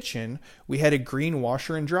my kitchen, we had a green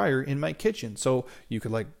washer and dryer in my kitchen. So you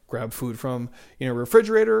could grab food from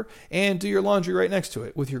refrigerator and do your laundry right next to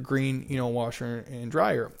it with your green washer and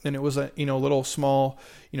dryer. And it was a little small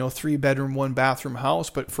 3-bedroom 1-bathroom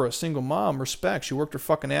house, but for a single mom, respect. She worked her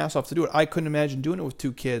fucking ass off to do it. I couldn't imagine doing it with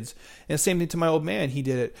 2 kids. And same thing to my old man, he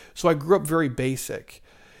did it. So I grew up very basic.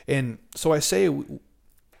 And so I say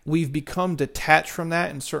we've become detached from that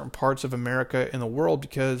in certain parts of America and the world,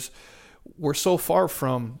 because we're so far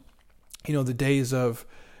from the days of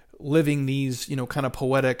living these, kind of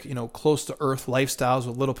poetic, close to earth lifestyles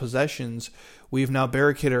with little possessions. We've now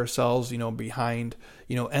barricaded ourselves, behind,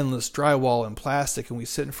 endless drywall and plastic. And we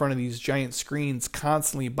sit in front of these giant screens,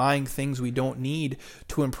 constantly buying things we don't need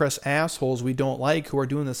to impress assholes we don't like, who are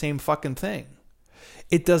doing the same fucking thing.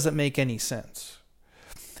 It doesn't make any sense.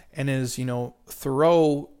 And as,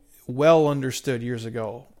 Thoreau well understood years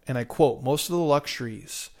ago, and I quote, most of the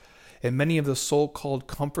luxuries and many of the so-called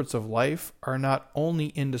comforts of life are not only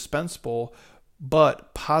indispensable,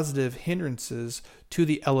 but positive hindrances to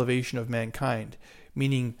the elevation of mankind.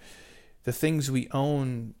 Meaning the things we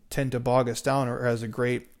own tend to bog us down, or as a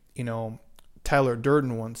great, Tyler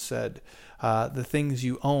Durden once said, the things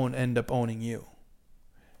you own end up owning you.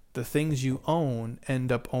 The things you own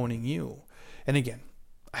end up owning you. And again,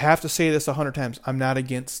 I have to say this 100 times. I'm not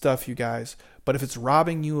against stuff, you guys. But if it's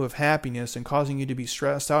robbing you of happiness and causing you to be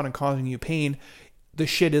stressed out and causing you pain, the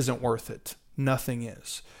shit isn't worth it. Nothing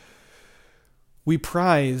is. We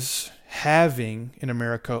prize having in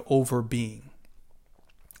America over being.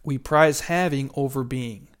 We prize having over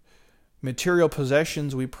being. Material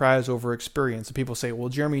possessions we prize over experience. And people say, well,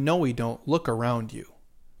 Jeremy, no, we don't. Look around you.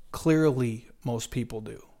 Clearly, most people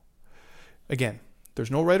do. Again,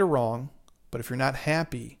 there's no right or wrong, but if you're not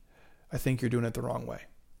happy, I think you're doing it the wrong way,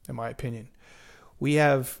 in my opinion. We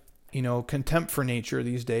have, contempt for nature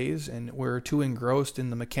these days, and we're too engrossed in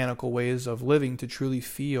the mechanical ways of living to truly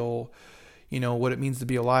feel, what it means to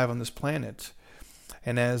be alive on this planet.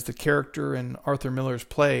 And as the character in Arthur Miller's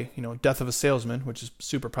play, Death of a Salesman, which is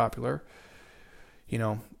super popular,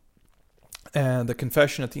 and the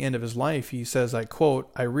confession at the end of his life, he says, I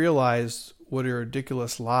quote, "I realized what a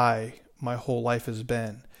ridiculous lie my whole life has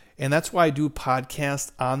been." And that's why I do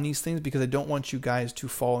podcasts on these things, because I don't want you guys to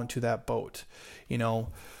fall into that boat.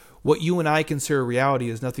 What you and I consider reality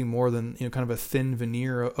is nothing more than, kind of a thin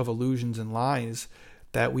veneer of illusions and lies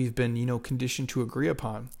that we've been, conditioned to agree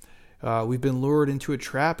upon. We've been lured into a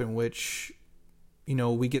trap in which,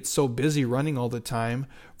 we get so busy running all the time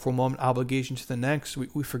from one obligation to the next,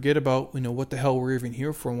 we forget about, what the hell we're even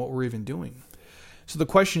here for and what we're even doing. So the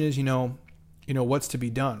question is, what's to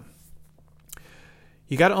be done?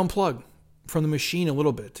 You got to unplug from the machine a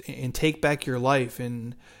little bit and take back your life.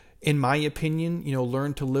 And in my opinion,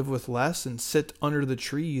 learn to live with less and sit under the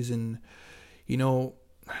trees and,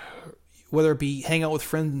 whether it be hang out with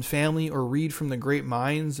friends and family or read from the great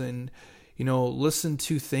minds and, listen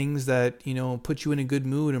to things that, put you in a good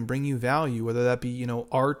mood and bring you value, whether that be,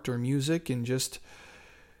 art or music, and just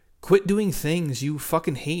quit doing things you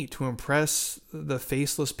fucking hate to impress the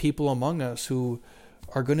faceless people among us who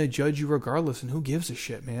are going to judge you regardless. And who gives a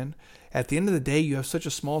shit, man? At the end of the day, you have such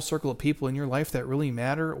a small circle of people in your life that really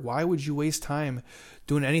matter. Why would you waste time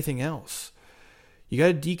doing anything else? You got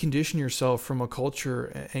to decondition yourself from a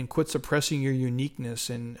culture and quit suppressing your uniqueness.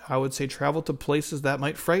 And I would say travel to places that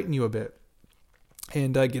might frighten you a bit.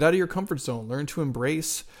 And get out of your comfort zone. Learn to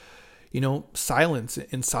embrace, silence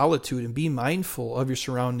and solitude, and be mindful of your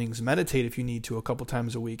surroundings. Meditate if you need to a couple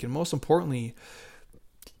times a week. And most importantly,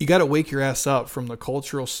 you got to wake your ass up from the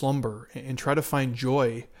cultural slumber and try to find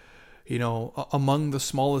joy, among the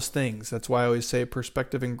smallest things. That's why I always say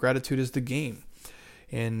perspective and gratitude is the game.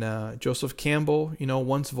 And Joseph Campbell,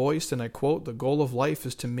 once voiced, and I quote, "The goal of life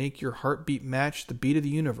is to make your heartbeat match the beat of the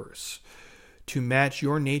universe, to match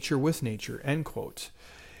your nature with nature," end quote.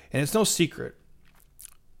 And it's no secret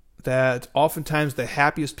that oftentimes the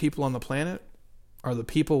happiest people on the planet are the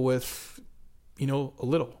people with, a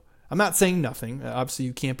little. I'm not saying nothing. Obviously,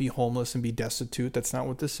 you can't be homeless and be destitute. That's not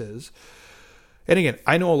what this is. And again,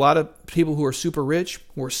 I know a lot of people who are super rich,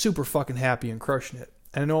 who are super fucking happy and crushing it.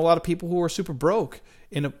 And I know a lot of people who are super broke,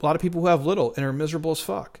 and a lot of people who have little and are miserable as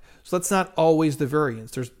fuck. So that's not always the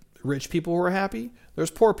variance. There's rich people who are happy. There's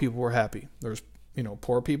poor people who are happy. There's,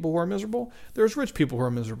 poor people who are miserable. There's rich people who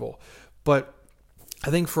are miserable. But I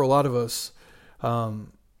think for a lot of us, you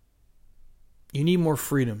need more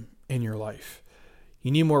freedom in your life. You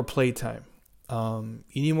need more playtime. You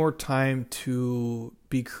need more time to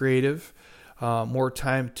be creative, more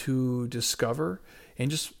time to discover,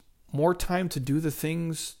 and just more time to do the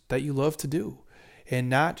things that you love to do, and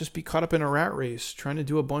not just be caught up in a rat race trying to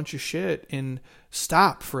do a bunch of shit. And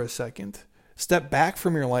stop for a second, step back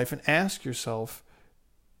from your life and ask yourself,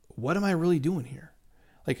 what am I really doing here?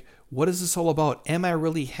 Like, what is this all about? Am I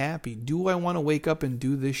really happy? Do I want to wake up and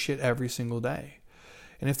do this shit every single day?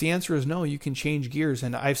 And if the answer is no, you can change gears.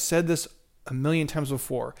 And I've said this a million times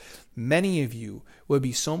before. Many of you would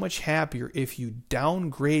be so much happier if you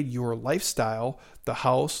downgrade your lifestyle, the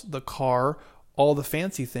house, the car, all the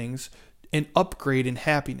fancy things, and upgrade in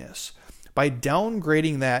happiness. By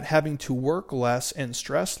downgrading that, having to work less and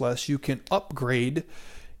stress less, you can upgrade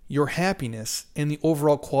your happiness and the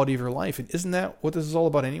overall quality of your life. And isn't that what this is all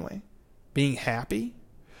about anyway? Being happy?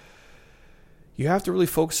 You have to really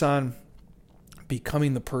focus on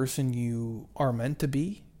becoming the person you are meant to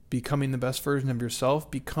be, becoming the best version of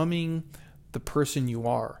yourself, becoming the person you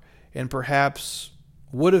are, and perhaps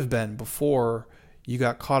would have been before you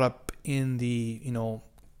got caught up in the,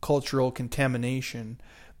 cultural contamination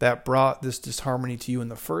that brought this disharmony to you in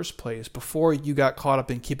the first place. Before you got caught up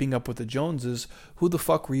in keeping up with the Joneses, who the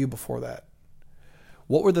fuck were you before that?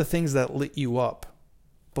 What were the things that lit you up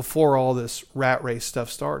before all this rat race stuff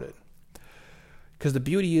started? Because the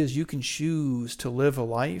beauty is you can choose to live a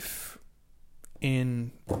life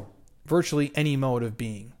in virtually any mode of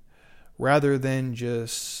being, rather than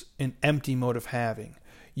just an empty mode of having.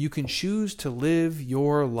 You can choose to live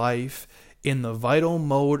your life in the vital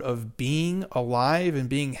mode of being alive and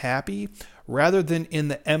being happy, rather than in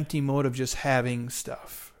the empty mode of just having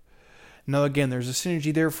stuff. Now, again, there's a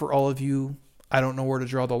synergy there for all of you. I don't know where to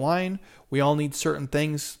draw the line. We all need certain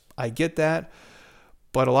things. I get that.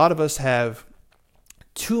 But a lot of us have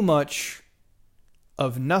too much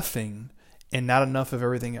of nothing and not enough of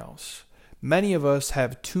everything else. Many of us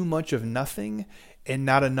have too much of nothing and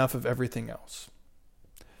not enough of everything else.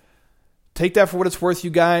 Take that for what it's worth, you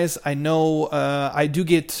guys. I know I do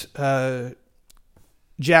get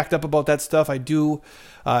jacked up about that stuff. I do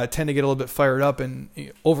tend to get a little bit fired up and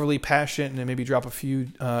overly passionate and maybe drop a few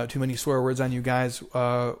too many swear words on you guys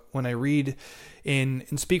when I read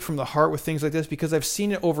and speak from the heart with things like this, because I've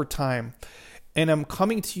seen it over time. And I'm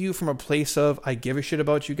coming to you from a place of I give a shit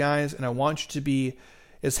about you guys and I want you to be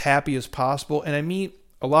as happy as possible. And I meet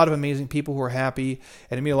a lot of amazing people who are happy,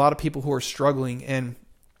 and I meet a lot of people who are struggling. And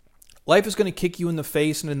life is going to kick you in the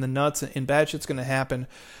face and in the nuts, and bad shit's going to happen.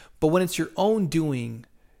 But when it's your own doing,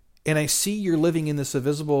 and I see you're living in this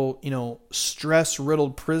invisible,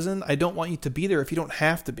 stress-riddled prison, I don't want you to be there if you don't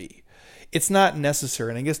have to be. It's not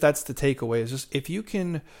necessary. And I guess that's the takeaway, is just if you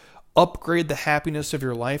can upgrade the happiness of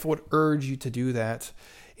your life, I would urge you to do that.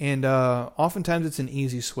 And oftentimes it's an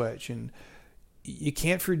easy switch. And you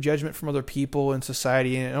can't fear judgment from other people in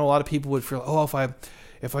society. And I know a lot of people would feel,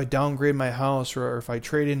 if I downgrade my house, or if I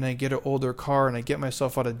trade in and I get an older car and I get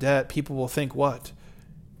myself out of debt, people will think, what?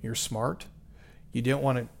 You're smart? You didn't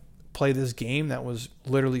want to play this game that was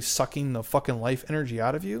literally sucking the fucking life energy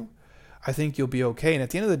out of you? I think you'll be okay. And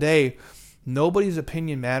at the end of the day, nobody's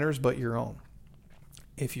opinion matters but your own.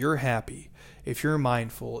 If you're happy, if you're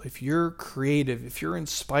mindful, if you're creative, if you're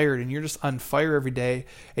inspired and you're just on fire every day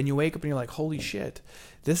and you wake up and you're like, holy shit,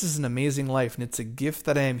 this is an amazing life and it's a gift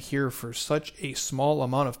that I am here for such a small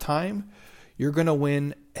amount of time, you're going to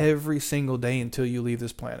win every single day until you leave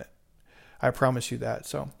this planet. I promise you that.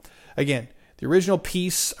 So again, the original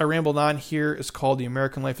piece I rambled on here is called The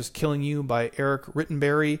American Life is Killing You by Eric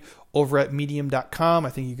Rittenberry over at medium.com.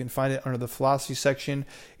 I think you can find it under the philosophy section.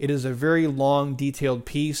 It is a very long, detailed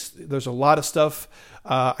piece. There's a lot of stuff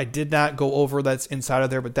I did not go over that's inside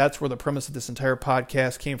of there, but that's where the premise of this entire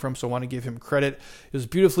podcast came from, so I want to give him credit. It was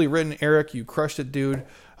beautifully written, Eric. You crushed it, dude.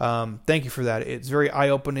 Thank you for that. It's very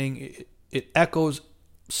eye-opening. It echoes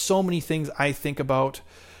so many things I think about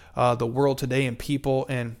the world today and people.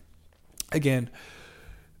 And again,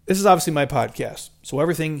 this is obviously my podcast, so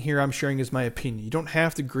everything here I'm sharing is my opinion. You don't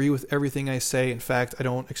have to agree with everything I say. In fact, I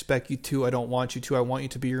don't expect you to. I don't want you to. I want you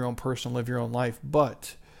to be your own person, live your own life.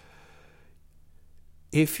 But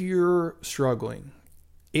if you're struggling,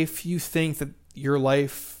 if you think that your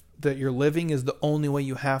life that you're living is the only way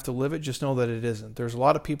you have to live it, just know that it isn't. There's a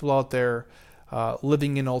lot of people out there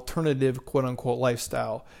living an alternative, quote-unquote,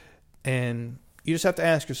 lifestyle. And you just have to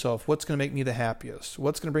ask yourself, what's going to make me the happiest?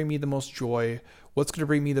 What's going to bring me the most joy? What's going to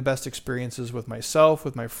bring me the best experiences with myself,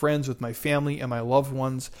 with my friends, with my family, and my loved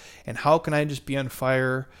ones? And how can I just be on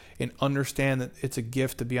fire and understand that it's a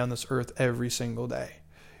gift to be on this earth every single day?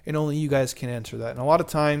 And only you guys can answer that. And a lot of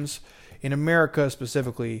times, in America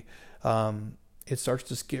specifically, it starts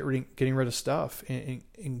just getting rid of stuff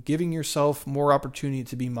and giving yourself more opportunity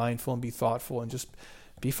to be mindful and be thoughtful and just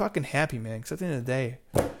be fucking happy, man. Because at the end of the day,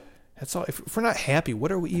 that's all. If we're not happy,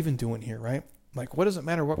 what are we even doing here, right? Like, what does it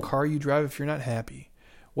matter what car you drive if you're not happy?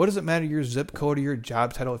 What does it matter your zip code or your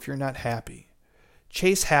job title if you're not happy?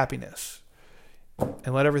 Chase happiness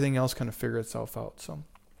and let everything else kind of figure itself out. So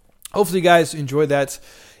hopefully you guys enjoyed that.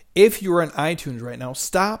 If you're on iTunes right now,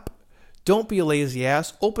 stop. Don't be a lazy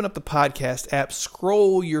ass. Open up the podcast app,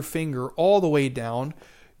 scroll your finger all the way down,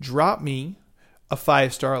 drop me a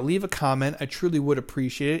 5-star, leave a comment. I truly would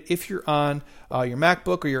appreciate it. If you're on your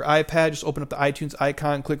MacBook or your iPad, just open up the iTunes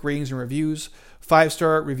icon, click ratings and reviews,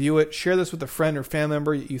 5-star, review it. Share this with a friend or family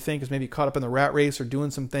member you think is maybe caught up in the rat race or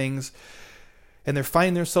doing some things, and they're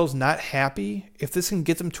finding themselves not happy. If this can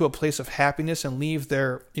get them to a place of happiness and leave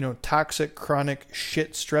their toxic, chronic,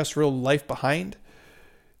 shit, stress-riddled life behind,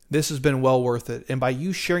 this has been well worth it. And by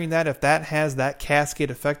you sharing that, if that has that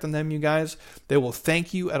cascade effect on them, you guys, they will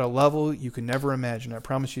thank you at a level you can never imagine. I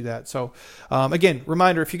promise you that. So, again,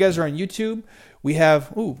 reminder, if you guys are on YouTube, we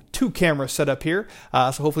have 2 cameras set up here.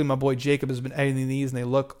 So hopefully my boy Jacob has been editing these and they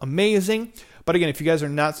look amazing. But again, if you guys are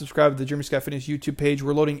not subscribed to the Jeremy Scott Fitness YouTube page,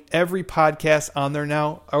 we're loading every podcast on there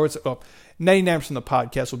now. 99% of the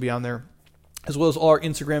podcasts will be on there, as well as all our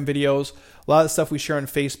Instagram videos, a lot of stuff we share on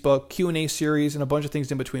Facebook, Q&A series, and a bunch of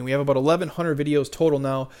things in between. We have about 1,100 videos total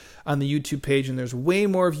now on the YouTube page, and there's way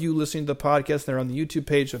more of you listening to the podcast than are on the YouTube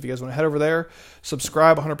page. So if you guys want to head over there,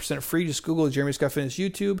 subscribe, 100% free. Just Google Jeremy Scott Fitness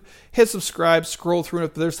YouTube, hit subscribe, scroll through, and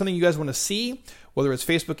if there's something you guys want to see, whether it's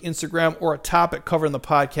Facebook, Instagram, or a topic covered in the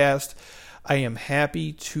podcast, I am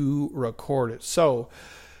happy to record it. So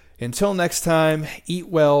until next time, eat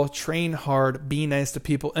well, train hard, be nice to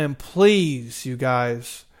people, and please, you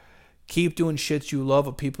guys, keep doing shit you love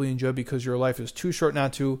with people you enjoy because your life is too short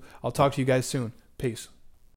not to. I'll talk to you guys soon. Peace.